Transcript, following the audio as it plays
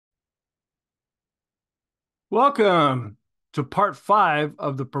Welcome to part 5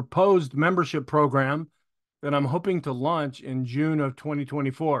 of the proposed membership program that I'm hoping to launch in June of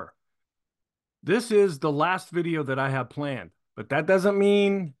 2024. This is the last video that I have planned, but that doesn't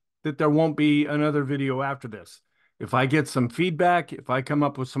mean that there won't be another video after this. If I get some feedback, if I come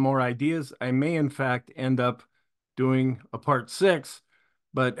up with some more ideas, I may in fact end up doing a part 6.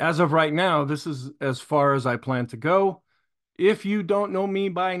 But as of right now, this is as far as I plan to go. If you don't know me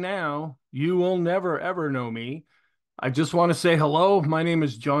by now, you will never ever know me. I just want to say hello. My name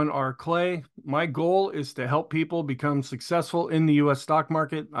is John R. Clay. My goal is to help people become successful in the US stock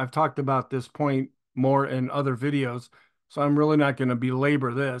market. I've talked about this point more in other videos, so I'm really not going to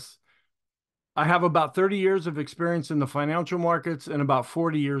belabor this. I have about 30 years of experience in the financial markets and about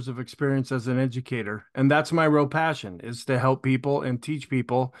 40 years of experience as an educator. And that's my real passion, is to help people and teach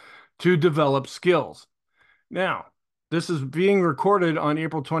people to develop skills. Now, this is being recorded on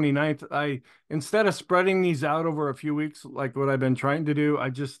April 29th. Instead of spreading these out over a few weeks, like what I've been trying to do, I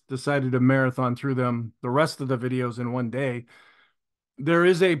just decided to marathon through them, the rest of the videos in one day. There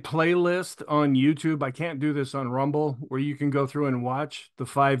is a playlist on YouTube. I can't do this on Rumble, where you can go through and watch the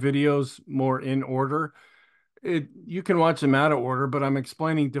 5 videos more in order. You can watch them out of order, but I'm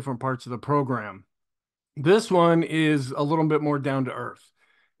explaining different parts of the program. This one is a little bit more down to earth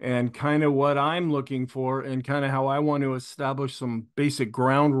and kind of what I'm looking for and kind of how I want to establish some basic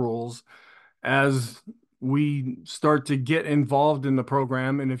ground rules as we start to get involved in the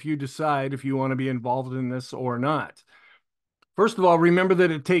program. And if you decide if you want to be involved in this or not. First of all, remember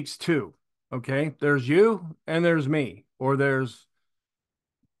that it takes two. Okay. There's you and there's me, or there's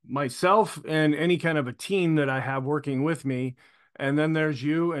myself and any kind of a team that I have working with me. And then there's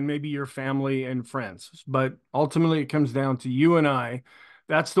you and maybe your family and friends. But ultimately, it comes down to you and I.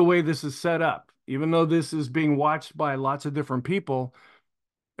 That's the way this is set up. Even though this is being watched by lots of different people,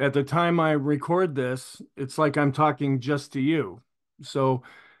 at the time I record this, it's like I'm talking just to you. So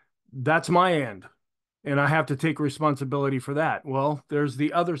that's my end. And I have to take responsibility for that. Well, there's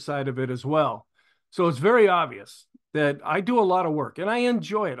the other side of it as well. So it's very obvious that I do a lot of work and I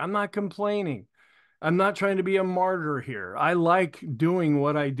enjoy it. I'm not complaining. I'm not trying to be a martyr here. I like doing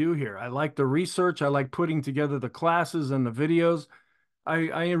what I do here. I like the research. I like putting together the classes and the videos.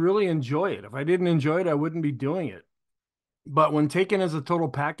 I really enjoy it. If I didn't enjoy it, I wouldn't be doing it. But when taken as a total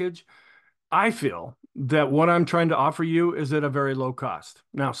package, I feel that what I'm trying to offer you is at a very low cost.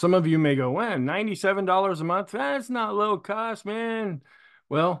 Now, some of you may go, when $97 a month? That's not low cost, man.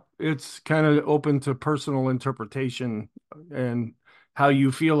 Well, it's kind of open to personal interpretation and how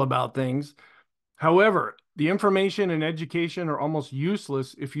you feel about things. However, the information and education are almost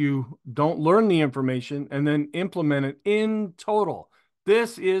useless if you don't learn the information and then implement it in total.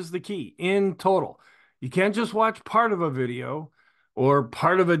 This is the key, in total. You can't just watch part of a video or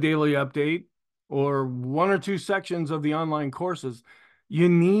part of a daily update or one or two sections of the online courses. You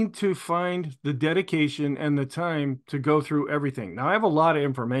need to find the dedication and the time to go through everything. Now, I have a lot of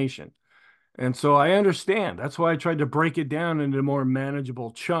information, and so I understand. That's why I tried to break it down into more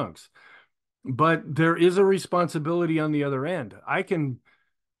manageable chunks. But there is a responsibility on the other end. I can,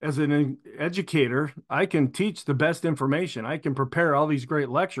 as an educator, I can teach the best information. I can prepare all these great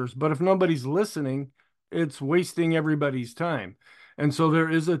lectures, but if nobody's listening, it's wasting everybody's time. And so there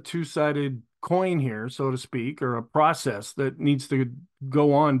is a two-sided coin here, so to speak, or a process that needs to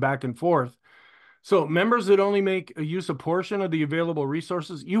go on back and forth. So members that only make a use a portion of the available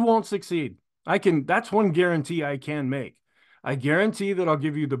resources, you won't succeed. That's one guarantee I can make. I guarantee that I'll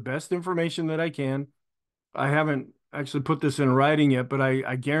give you the best information that I can. I haven't actually put this in writing yet, but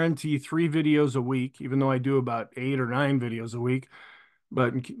I guarantee 3 videos a week, even though I do about 8 or 9 videos a week.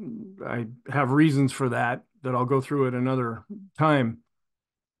 But I have reasons for that I'll go through at another time.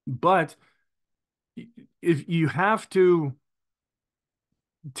 But if you have to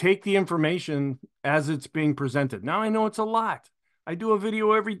take the information as it's being presented. Now, I know it's a lot. I do a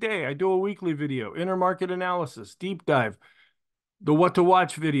video every day. I do a weekly video, intermarket analysis, deep dive, the what to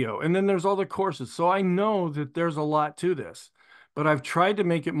watch video, and then there's all the courses. So I know that there's a lot to this, but I've tried to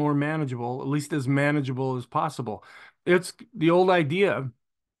make it more manageable, at least as manageable as possible. It's the old idea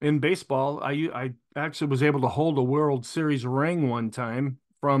in baseball. I actually was able to hold a World Series ring one time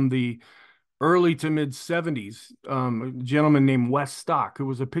from the early to mid 70s. A gentleman named Wes Stock, who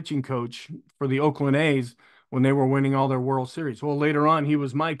was a pitching coach for the Oakland A's when they were winning all their World Series. Well, later on, he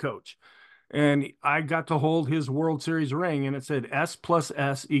was my coach. And I got to hold his World Series ring, and it said S plus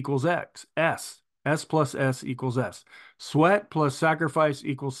S equals X. S plus S equals S. Sweat plus sacrifice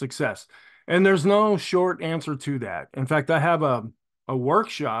equals success. And there's no short answer to that. In fact, I have a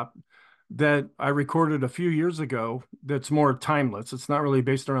workshop that I recorded a few years ago that's more timeless. It's not really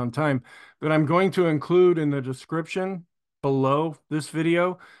based around time, that I'm going to include in the description below this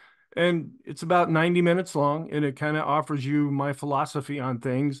video. And it's about 90 minutes long, and it kind of offers you my philosophy on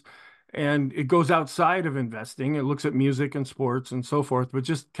things. And it goes outside of investing. It looks at music and sports and so forth, but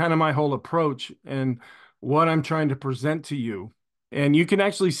just kind of my whole approach and what I'm trying to present to you. And you can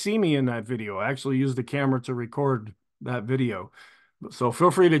actually see me in that video. I actually use the camera to record that video. So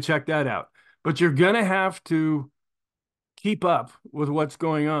feel free to check that out. But you're going to have to keep up with what's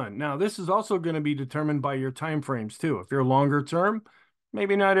going on. Now, this is also going to be determined by your time frames too. If you're longer term,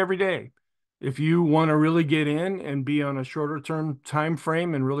 maybe not every day. If you want to really get in and be on a shorter term time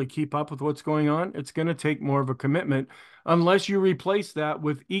frame and really keep up with what's going on, it's going to take more of a commitment unless you replace that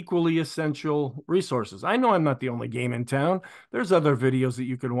with equally essential resources. I know I'm not the only game in town. There's other videos that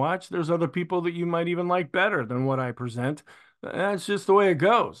you can watch. There's other people that you might even like better than what I present. That's just the way it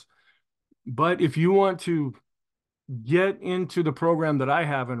goes. But if you want to get into the program that I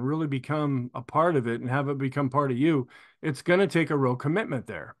have and really become a part of it and have it become part of you, it's going to take a real commitment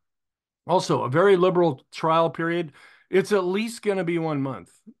there. Also, a very liberal trial period. It's at least going to be 1 month,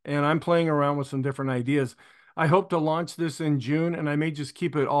 and I'm playing around with some different ideas. I hope to launch this in June, and I may just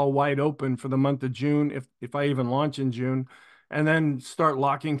keep it all wide open for the month of June if I even launch in June, and then start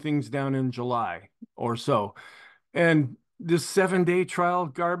locking things down in July or so. And this 7-day trial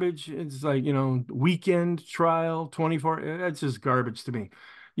garbage, it's like, weekend trial, 24, that's just garbage to me.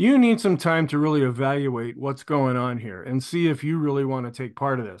 You need some time to really evaluate what's going on here and see if you really want to take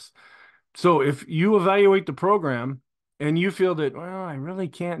part of this. So if you evaluate the program and you feel that, well, I really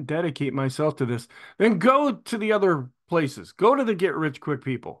can't dedicate myself to this, then go to the other places. Go to the get rich quick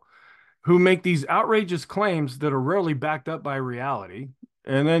people who make these outrageous claims that are rarely backed up by reality,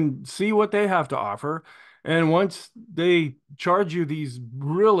 and then see what they have to offer. And once they charge you these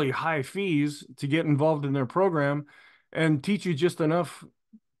really high fees to get involved in their program and teach you just enough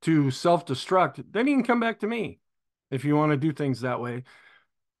to self-destruct, then you can come back to me if you want to do things that way.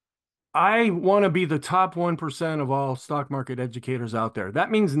 I want to be the top 1% of all stock market educators out there. That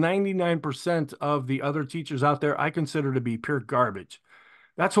means 99% of the other teachers out there I consider to be pure garbage.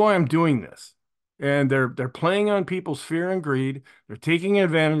 That's why I'm doing this. And they're playing on people's fear and greed. They're taking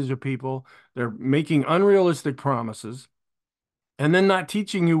advantage of people. They're making unrealistic promises and then not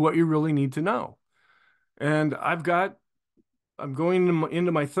teaching you what you really need to know. And I'm going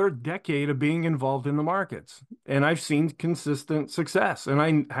into my third decade of being involved in the markets, and I've seen consistent success, and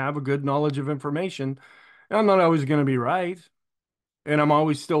I have a good knowledge of information. I'm not always going to be right, and I'm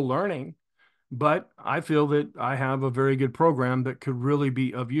always still learning, but I feel that I have a very good program that could really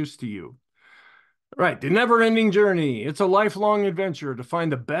be of use to you. Right, the never-ending journey. It's a lifelong adventure to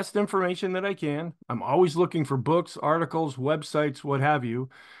find the best information that I can. I'm always looking for books, articles, websites, what have you,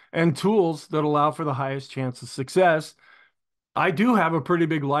 and tools that allow for the highest chance of success. I do have a pretty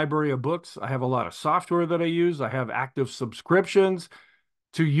big library of books. I have a lot of software that I use. I have active subscriptions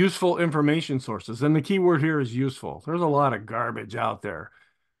to useful information sources. And the key word here is useful. There's a lot of garbage out there.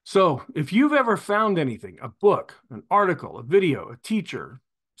 So if you've ever found anything, a book, an article, a video, a teacher,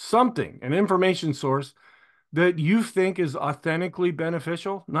 something, an information source that you think is authentically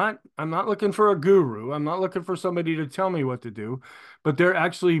beneficial, I'm not looking for a guru. I'm not looking for somebody to tell me what to do, but they're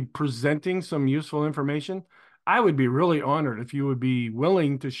actually presenting some useful information. I would be really honored if you would be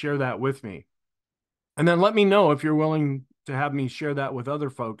willing to share that with me. And then let me know if you're willing to have me share that with other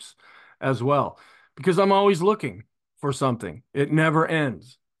folks as well, because I'm always looking for something. It never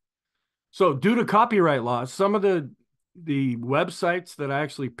ends. So due to copyright laws, some of the websites that I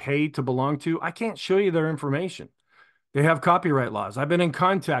actually pay to belong to, I can't show you their information. They have copyright laws. I've been in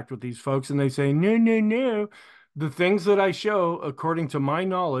contact with these folks and they say, no, no, no. The things that I show, according to my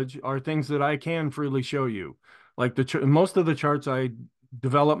knowledge, are things that I can freely show you. Like most of the charts I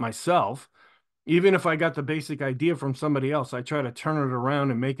develop myself. Even if I got the basic idea from somebody else, I try to turn it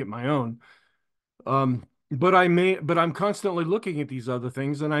around and make it my own. But I'm constantly looking at these other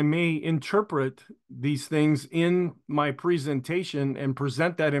things, and I may interpret these things in my presentation and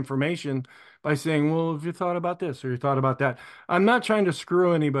present that information by saying, well, have you thought about this or you thought about that? I'm not trying to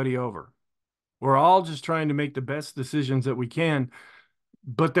screw anybody over. We're all just trying to make the best decisions that we can.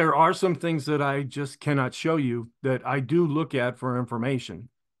 But there are some things that I just cannot show you that I do look at for information.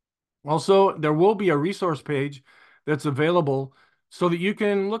 Also, there will be a resource page that's available so that you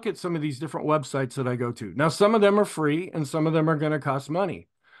can look at some of these different websites that I go to. Now, some of them are free and some of them are going to cost money.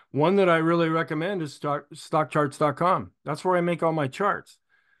 One that I really recommend is stockcharts.com. That's where I make all my charts.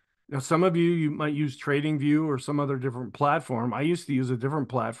 Now, some of you might use TradingView or some other different platform. I used to use a different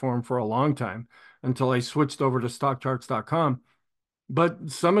platform for a long time until I switched over to stockcharts.com.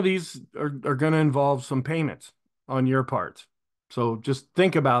 but some of these are going to involve some payments on your part. So just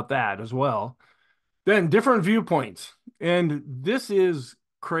think about that as well. Then different viewpoints. And this is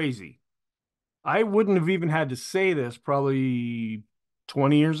crazy. I wouldn't have even had to say this probably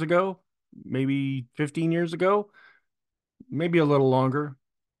 20 years ago, maybe 15 years ago, maybe a little longer.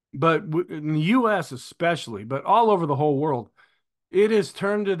 But in the US especially, but all over the whole world, it has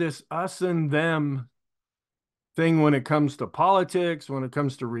turned to this us and them thing when it comes to politics, when it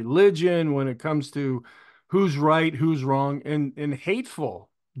comes to religion, when it comes to who's right, who's wrong, and hateful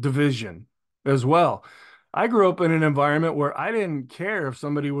division as well. I grew up in an environment where I didn't care if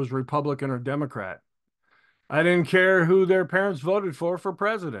somebody was Republican or Democrat. I didn't care who their parents voted for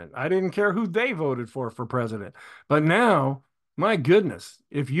president. I didn't care who they voted for president. But now, my goodness,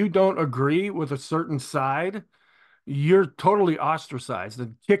 if you don't agree with a certain side, you're totally ostracized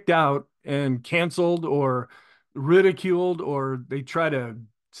and kicked out and canceled or ridiculed, or they try to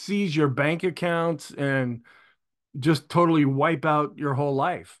seize your bank accounts and just totally wipe out your whole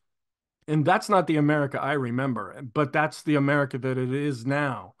life. And that's not the America I remember, but that's the America that it is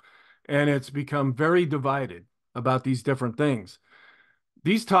now. And it's become very divided about these different things.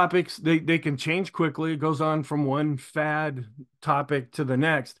 These topics, they can change quickly. It goes on from one fad topic to the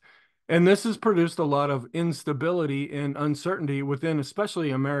next. And this has produced a lot of instability and uncertainty within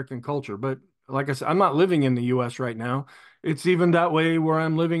especially American culture. But like I said, I'm not living in the US right now. It's even that way where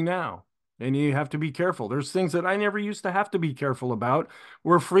I'm living now. And you have to be careful. There's things that I never used to have to be careful about,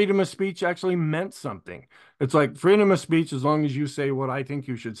 where freedom of speech actually meant something. It's like freedom of speech as long as you say what I think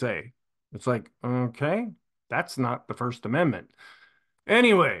you should say. It's like, okay, that's not the First Amendment.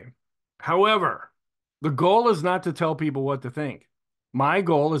 Anyway, however, the goal is not to tell people what to think. My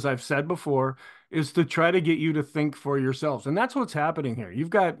goal, as I've said before, is to try to get you to think for yourselves. And that's what's happening here.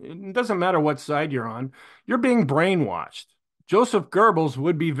 It doesn't matter what side you're on, you're being brainwashed. Joseph Goebbels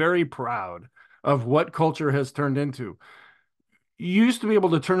would be very proud of what culture has turned into. You used to be able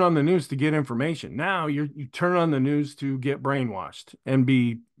to turn on the news to get information. Now you turn on the news to get brainwashed and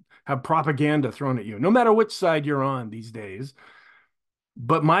have propaganda thrown at you, no matter which side you're on these days.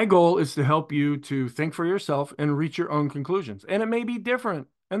 But my goal is to help you to think for yourself and reach your own conclusions. And it may be different,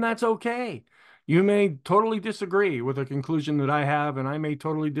 and that's okay. You may totally disagree with a conclusion that I have, and I may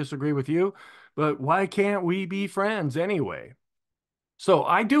totally disagree with you, but why can't we be friends anyway? So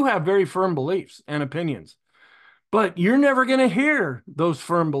I do have very firm beliefs and opinions, but you're never going to hear those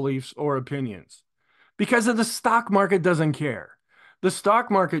firm beliefs or opinions because of the stock market doesn't care. The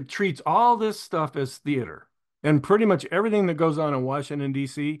stock market treats all this stuff as theater, and pretty much everything that goes on in Washington,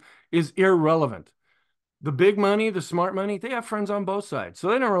 D.C. is irrelevant. The big money, the smart money, they have friends on both sides, so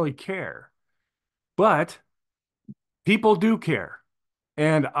they don't really care. But people do care.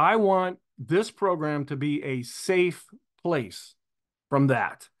 And I want this program to be a safe place from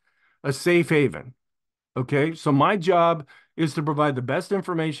that, a safe haven. Okay. So my job is to provide the best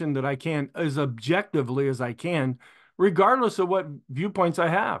information that I can as objectively as I can, regardless of what viewpoints I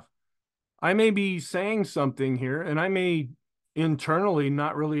have. I may be saying something here and I may internally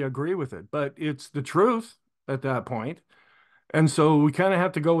not really agree with it, but it's the truth at that point. And so we kind of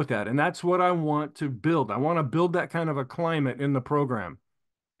have to go with that. And that's what I want to build. I want to build that kind of a climate in the program.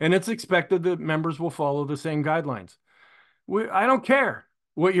 And it's expected that members will follow the same guidelines. I don't care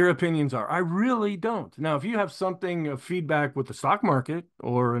what your opinions are. I really don't. Now, if you have something of feedback with the stock market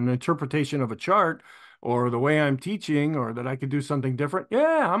or an interpretation of a chart or the way I'm teaching or that I could do something different,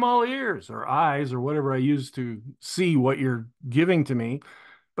 yeah, I'm all ears or eyes or whatever I use to see what you're giving to me.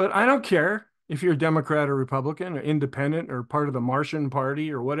 But I don't care if you're Democrat or Republican or independent or part of the Martian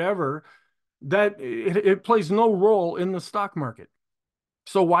Party or whatever, that it plays no role in the stock market.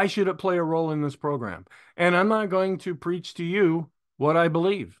 So why should it play a role in this program? And I'm not going to preach to you what I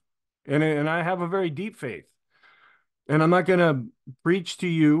believe. And I have a very deep faith. And I'm not going to preach to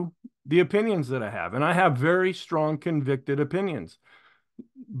you the opinions that I have. And I have very strong convicted opinions.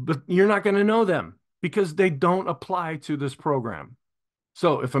 But you're not going to know them because they don't apply to this program.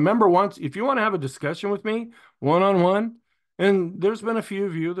 So if a member wants, if you want to have a discussion with me one-on-one, and there's been a few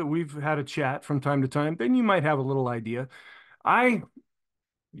of you that we've had a chat from time to time, then you might have a little idea. I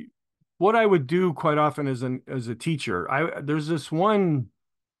what I would do quite often as a teacher, there's this one,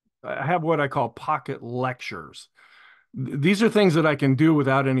 I have what I call pocket lectures. These are things that I can do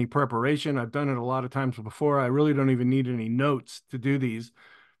without any preparation. I've done it a lot of times before. I really don't even need any notes to do these.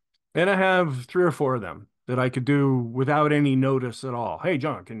 And I have 3 or 4 of them that I could do without any notice at all. Hey,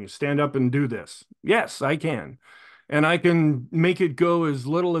 John, can you stand up and do this? Yes, I can. And I can make it go as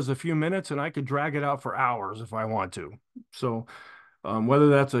little as a few minutes, and I could drag it out for hours if I want to. So whether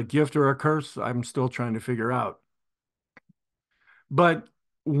that's a gift or a curse, I'm still trying to figure out. But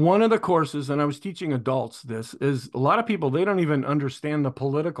one of the courses, and I was teaching adults this, is a lot of people, they don't even understand the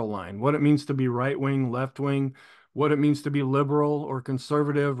political line, what it means to be right wing, left wing, what it means to be liberal or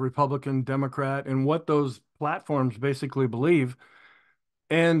conservative, Republican, Democrat, and what those platforms basically believe.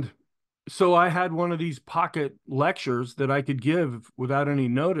 And so I had one of these pocket lectures that I could give without any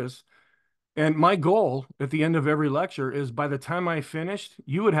notice. And my goal at the end of every lecture is by the time I finished,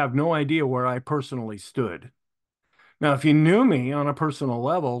 you would have no idea where I personally stood. Now, if you knew me on a personal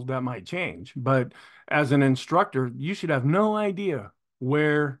level, that might change. But as an instructor, you should have no idea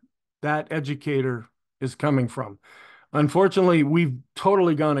where that educator is coming from. Unfortunately, we've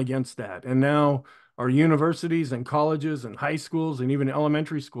totally gone against that. And now our universities and colleges and high schools and even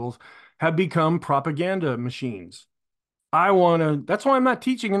elementary schools have become propaganda machines. That's why I'm not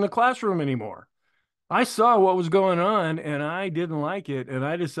teaching in the classroom anymore. I saw what was going on and I didn't like it. And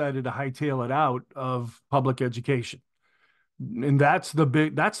I decided to hightail it out of public education. And that's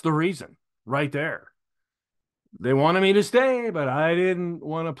the reason right there. They wanted me to stay, but I didn't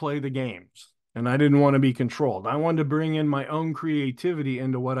want to play the games and I didn't want to be controlled. I wanted to bring in my own creativity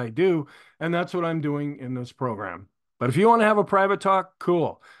into what I do. And that's what I'm doing in this program. But if you want to have a private talk,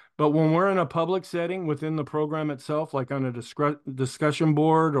 cool. But when we're in a public setting within the program itself, like on a discussion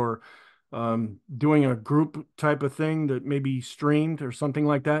board or doing a group type of thing that may be streamed or something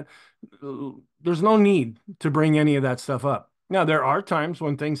like that, there's no need to bring any of that stuff up. Now, there are times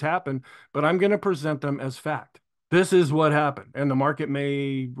when things happen, but I'm going to present them as fact. This is what happened, and the market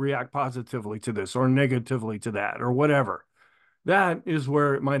may react positively to this or negatively to that or whatever. That is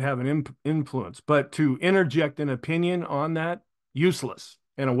where it might have an influence. But to interject an opinion on that, useless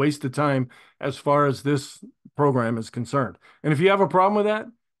and a waste of time as far as this program is concerned. And if you have a problem with that,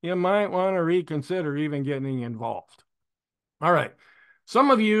 you might want to reconsider even getting involved. All right.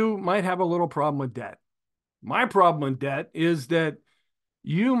 Some of you might have a little problem with debt. My problem with debt is that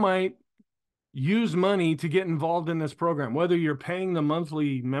you might use money to get involved in this program, whether you're paying the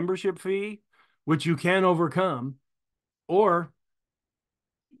monthly membership fee, which you can overcome, or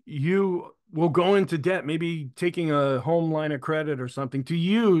you will go into debt, maybe taking a home line of credit or something to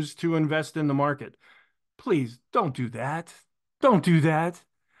use to invest in the market. Please don't do that. Don't do that.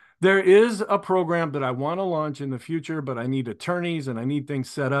 There is a program that I want to launch in the future, but I need attorneys and I need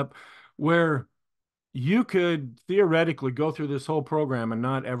things set up where you could theoretically go through this whole program and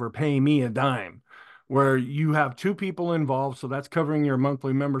not ever pay me a dime, where you have two people involved. So that's covering your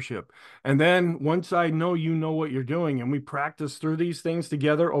monthly membership. And then once I know you know what you're doing and we practice through these things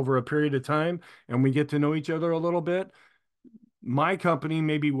together over a period of time and we get to know each other a little bit, my company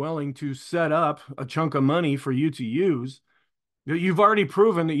may be willing to set up a chunk of money for you to use. You've already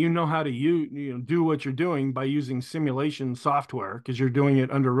proven that you know how to do what you're doing by using simulation software because you're doing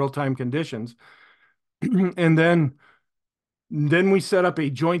it under real-time conditions. And then we set up a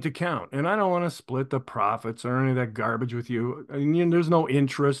joint account, and I don't want to split the profits or any of that garbage with you. I mean, there's no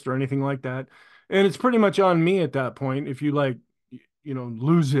interest or anything like that. And it's pretty much on me at that point if you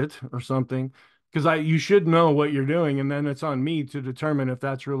lose it or something, because you should know what you're doing, and then it's on me to determine if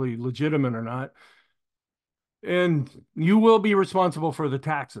that's really legitimate or not. And you will be responsible for the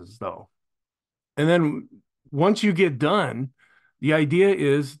taxes, though. And then once you get done, the idea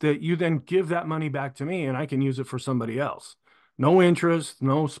is that you then give that money back to me and I can use it for somebody else. No interest,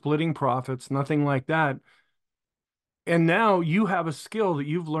 no splitting profits, nothing like that. And now you have a skill that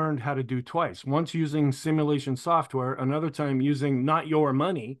you've learned how to do twice. Once using simulation software, another time using not your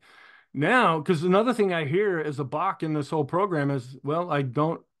money. Now, because another thing I hear as a balk in this whole program is, well, I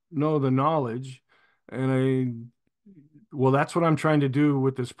don't know the knowledge and well, that's what I'm trying to do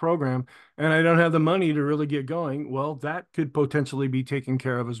with this program. And I don't have the money to really get going. Well, that could potentially be taken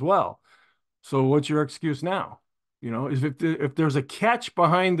care of as well. So what's your excuse now? If there's a catch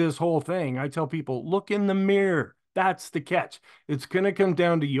behind this whole thing, I tell people, look in the mirror. That's the catch. It's going to come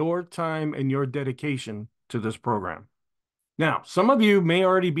down to your time and your dedication to this program. Now, some of you may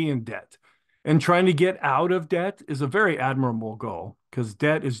already be in debt, and trying to get out of debt is a very admirable goal because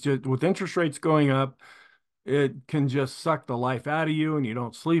debt is just with interest rates going up, it can just suck the life out of you and you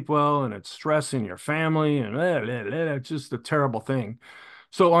don't sleep well and it's stressing your family and it's just a terrible thing.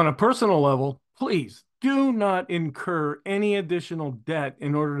 So on a personal level, please do not incur any additional debt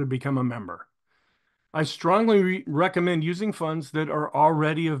in order to become a member. I strongly recommend using funds that are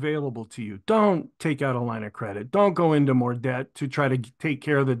already available to you. Don't take out a line of credit. Don't go into more debt to try to take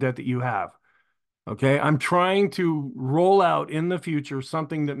care of the debt that you have. Okay, I'm trying to roll out in the future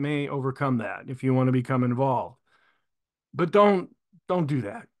something that may overcome that if you want to become involved. But don't do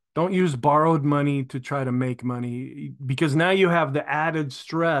that. Don't use borrowed money to try to make money because now you have the added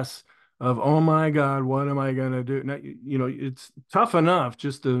stress of, oh my God, what am I going to do? Now, it's tough enough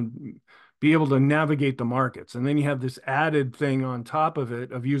just to be able to navigate the markets. And then you have this added thing on top of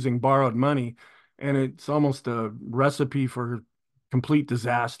it of using borrowed money, and it's almost a recipe for complete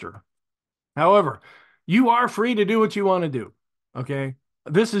disaster. However, you are free to do what you want to do. Okay.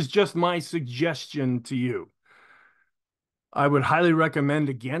 This is just my suggestion to you. I would highly recommend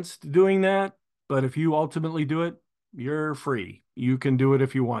against doing that, but if you ultimately do it, you're free. You can do it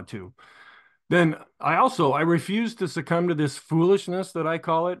if you want to. Then I refuse to succumb to this foolishness that I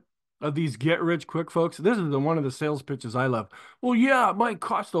call it of these get rich quick folks. This is one of the sales pitches I love. Well, yeah, it might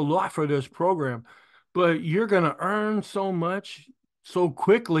cost a lot for this program, but you're going to earn so much so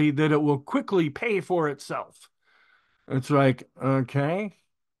quickly that it will quickly pay for itself. It's like, okay,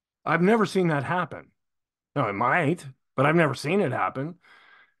 I've never seen that happen. No, it might, but I've never seen it happen.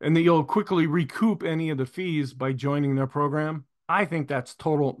 And that you'll quickly recoup any of the fees by joining their program. I think that's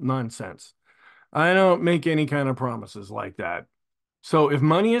total nonsense. I don't make any kind of promises like that. So if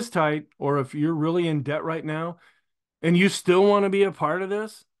money is tight, or if you're really in debt right now and you still want to be a part of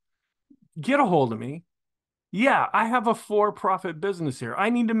this, get a hold of me. Yeah, I have a for-profit business here. I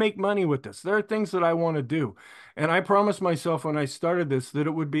need to make money with this. There are things that I want to do. And I promised myself when I started this that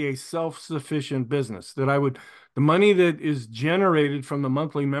it would be a self-sufficient business, that the money that is generated from the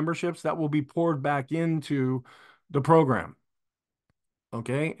monthly memberships, that will be poured back into the program.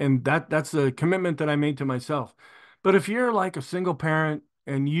 Okay. And that's a commitment that I made to myself. But if you're like a single parent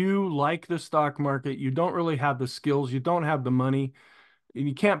and you like the stock market, you don't really have the skills, you don't have the money, and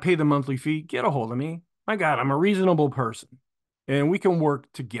you can't pay the monthly fee, get a hold of me. My God, I'm a reasonable person and we can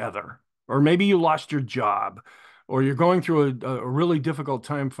work together. Or maybe you lost your job or you're going through a really difficult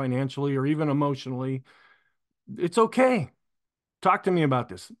time financially or even emotionally. It's okay. Talk to me about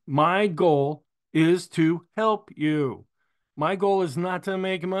this. My goal is to help you. My goal is not to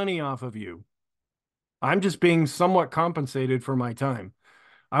make money off of you. I'm just being somewhat compensated for my time.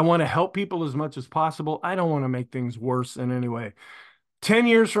 I want to help people as much as possible. I don't want to make things worse in any way. 10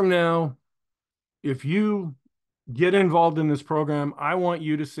 years from now, if you get involved in this program, I want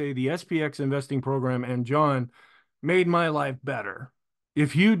you to say the SPX Investing Program and John made my life better.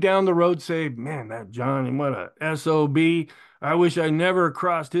 If you down the road say, man, that John, what a SOB, I wish I never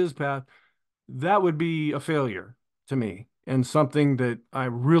crossed his path, that would be a failure to me and something that I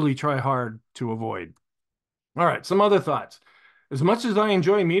really try hard to avoid. All right, some other thoughts. As much as I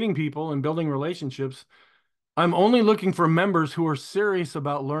enjoy meeting people and building relationships, I'm only looking for members who are serious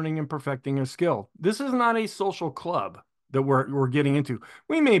about learning and perfecting a skill. This is not a social club that we're getting into.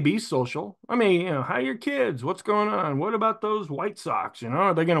 We may be social. I mean, how are your kids? What's going on? What about those White Sox?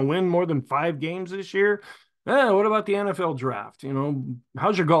 Are they going to win more than 5 games this year? What about the NFL draft?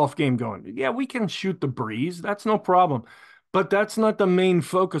 How's your golf game going? Yeah, we can shoot the breeze. That's no problem. But that's not the main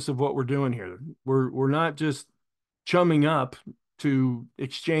focus of what we're doing here. We're not just chumming up to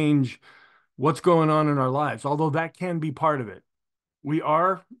exchange what's going on in our lives, although that can be part of it. We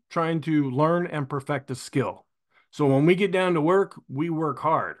are trying to learn and perfect a skill. So when we get down to work, we work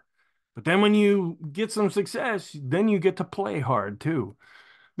hard. But then when you get some success, then you get to play hard too.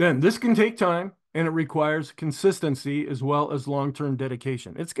 Then this can take time and it requires consistency as well as long-term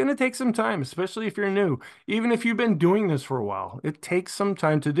dedication. It's going to take some time, especially if you're new. Even if you've been doing this for a while, it takes some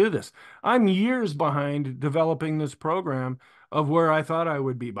time to do this. I'm years behind developing this program of where I thought I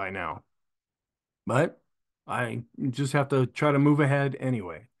would be by now. But I just have to try to move ahead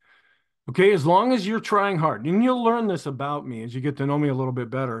anyway. Okay, as long as you're trying hard, and you'll learn this about me as you get to know me a little bit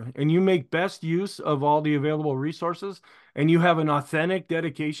better, and you make best use of all the available resources, and you have an authentic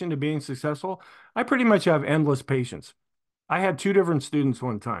dedication to being successful, I pretty much have endless patience. I had 2 different students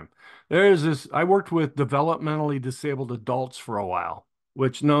one time. I worked with developmentally disabled adults for a while,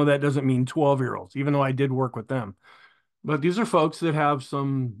 which no, that doesn't mean 12-year-olds, even though I did work with them. But these are folks that have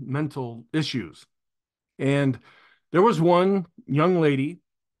some mental issues. And there was one young lady,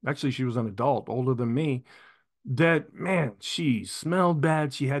 actually, she was an adult, older than me, that, man, she smelled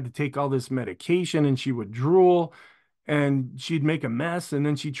bad. She had to take all this medication and she would drool and she'd make a mess and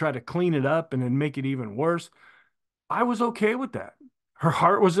then she'd try to clean it up and then make it even worse. I was okay with that. Her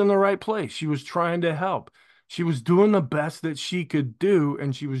heart was in the right place. She was trying to help. She was doing the best that she could do,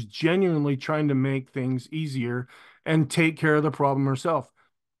 and she was genuinely trying to make things easier and take care of the problem herself.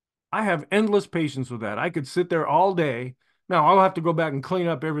 I have endless patience with that. I could sit there all day. Now I'll have to go back and clean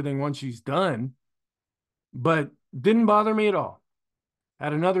up everything once she's done, but didn't bother me at all.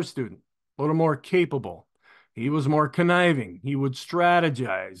 Had another student, a little more capable. He was more conniving. He would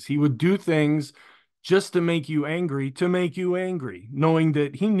strategize. He would do things just to make you angry, knowing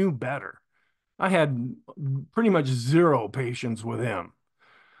that he knew better. I had pretty much zero patience with him.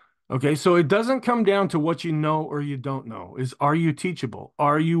 Okay, so it doesn't come down to what you know or you don't know. Are you teachable?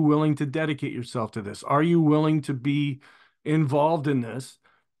 Are you willing to dedicate yourself to this? Are you willing to be involved in this?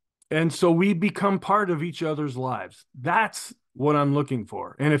 And so we become part of each other's lives. That's what I'm looking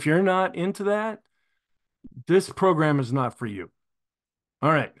for. And if you're not into that, this program is not for you.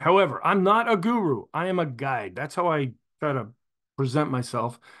 All right. However, I'm not a guru. I am a guide. That's how I try to present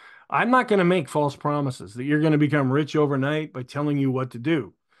myself. I'm not going to make false promises that you're going to become rich overnight by telling you what to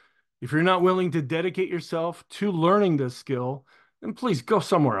do. If you're not willing to dedicate yourself to learning this skill, then please go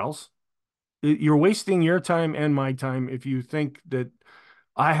somewhere else. You're wasting your time and my time if you think that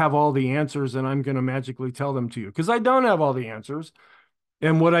I have all the answers and I'm going to magically tell them to you, because I don't have all the answers.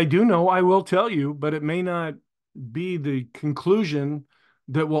 And what I do know, I will tell you, but it may not be the conclusion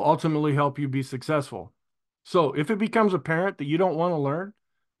that will ultimately help you be successful. So if it becomes apparent that you don't want to learn,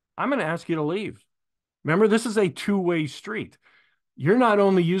 I'm going to ask you to leave. Remember, this is a two-way street. You're not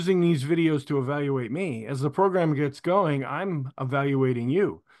only using these videos to evaluate me. As the program gets going, I'm evaluating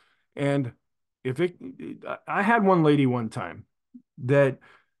you. And if it, I had one lady one time that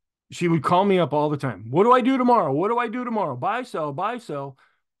she would call me up all the time. What do I do tomorrow? What do I do tomorrow? Buy, sell, buy, sell.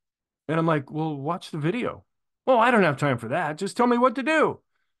 And I'm like, well, watch the video. Oh, I don't have time for that. Just tell me what to do.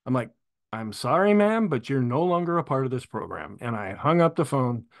 I'm like, I'm sorry, ma'am, but you're no longer a part of this program. And I hung up the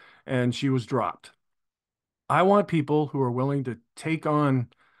phone and she was dropped. I want people who are willing to take on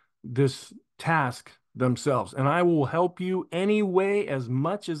this task themselves, and I will help you any way as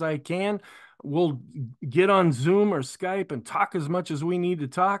much as I can. We'll get on Zoom or Skype and talk as much as we need to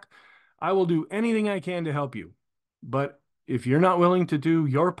talk. I will do anything I can to help you. But if you're not willing to do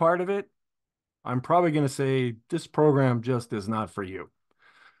your part of it, I'm probably going to say this program just is not for you.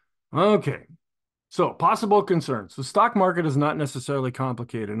 Okay. So, possible concerns. The stock market is not necessarily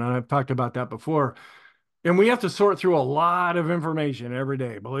complicated, and I've talked about that before. And we have to sort through a lot of information every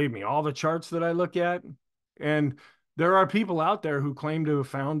day. Believe me, all the charts that I look at. And there are people out there who claim to have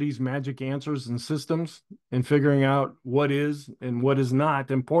found these magic answers and systems in figuring out what is and what is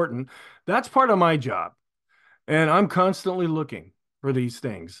not important. That's part of my job. And I'm constantly looking for these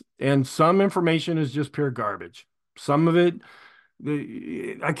things. And some information is just pure garbage. Some of it,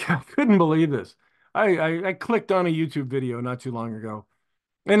 I couldn't believe this. I clicked on a YouTube video not too long ago.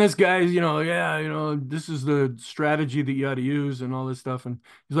 And this guy's, yeah, this is the strategy that you got to use and all this stuff. And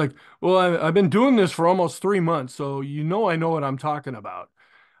he's like, well, I've been doing this for almost 3 months, so I know what I'm talking about.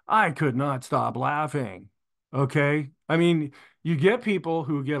 I could not stop laughing. Okay. I mean, you get people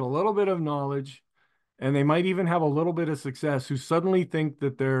who get a little bit of knowledge and they might even have a little bit of success who suddenly think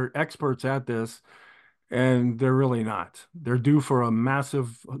that they're experts at this, and they're really not. They're due for a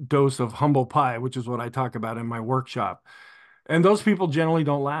massive dose of humble pie, which is what I talk about in my workshop. And those people generally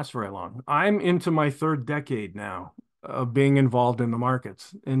don't last very long. I'm into my third decade now of being involved in the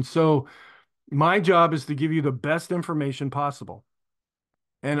markets. And so my job is to give you the best information possible.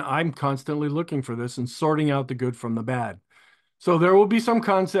 And I'm constantly looking for this and sorting out the good from the bad. So there will be some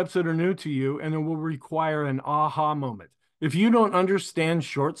concepts that are new to you and it will require an aha moment. If you don't understand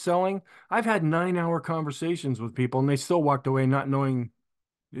short selling, I've had 9-hour conversations with people and they still walked away not knowing,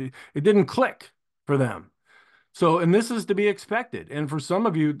 it didn't click for them. So, and this is to be expected. And for some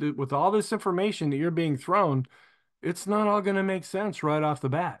of you, with all this information that you're being thrown, it's not all going to make sense right off the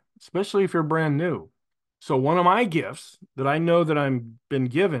bat, especially if you're brand new. So, one of my gifts that I know that I'm been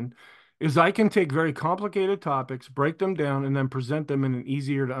given is I can take very complicated topics, break them down, and then present them in an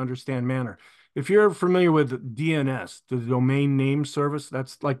easier to understand manner. If you're familiar with DNS, the domain name service,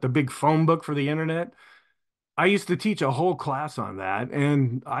 that's like the big phone book for the internet. I used to teach a whole class on that,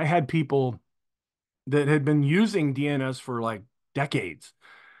 and I had people that had been using DNS for like decades.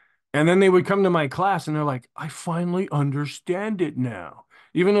 And then they would come to my class and they're like, I finally understand it now.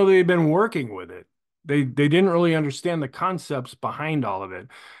 Even though they'd been working with it, they didn't really understand the concepts behind all of it.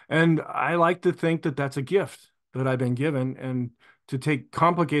 And I like to think that that's a gift that I've been given, and to take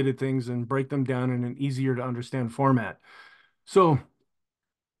complicated things and break them down in an easier to understand format. So,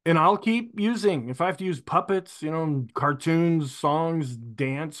 and I'll keep using, if I have to use puppets, cartoons, songs,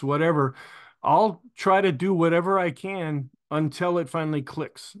 dance, whatever, I'll try to do whatever I can until it finally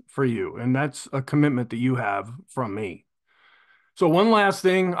clicks for you. And that's a commitment that you have from me. So one last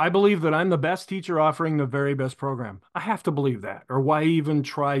thing, I believe that I'm the best teacher offering the very best program. I have to believe that, or why even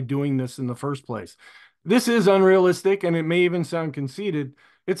try doing this in the first place? This is unrealistic and it may even sound conceited.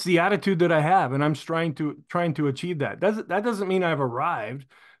 It's the attitude that I have, and I'm trying to achieve that. That doesn't mean I've arrived.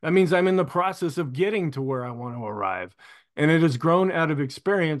 That means I'm in the process of getting to where I want to arrive. And it has grown out of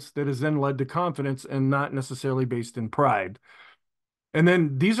experience that has then led to confidence and not necessarily based in pride. And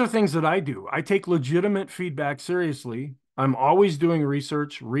then these are things that I do. I take legitimate feedback seriously. I'm always doing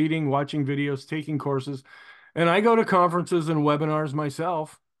research, reading, watching videos, taking courses, and I go to conferences and webinars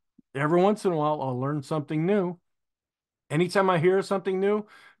myself. Every once in a while, I'll learn something new. Anytime I hear something new,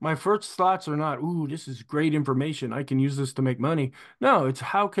 my first thoughts are not, ooh, this is great information. I can use this to make money. No, it's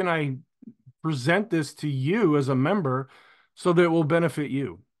how can I present this to you as a member so that it will benefit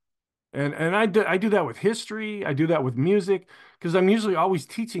you? And I do that with history. I do that with music because I'm usually always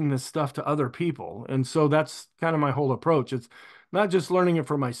teaching this stuff to other people. And so that's kind of my whole approach. It's not just learning it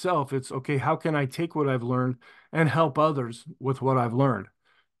for myself. It's okay, how can I take what I've learned and help others with what I've learned?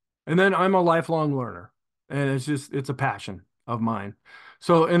 And then I'm a lifelong learner, and it's a passion of mine.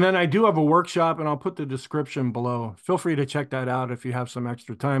 So, and then I do have a workshop, and I'll put the description below. Feel free to check that out if you have some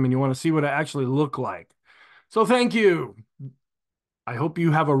extra time and you want to see what I actually look like. So, thank you. I hope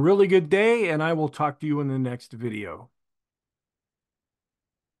you have a really good day, and I will talk to you in the next video.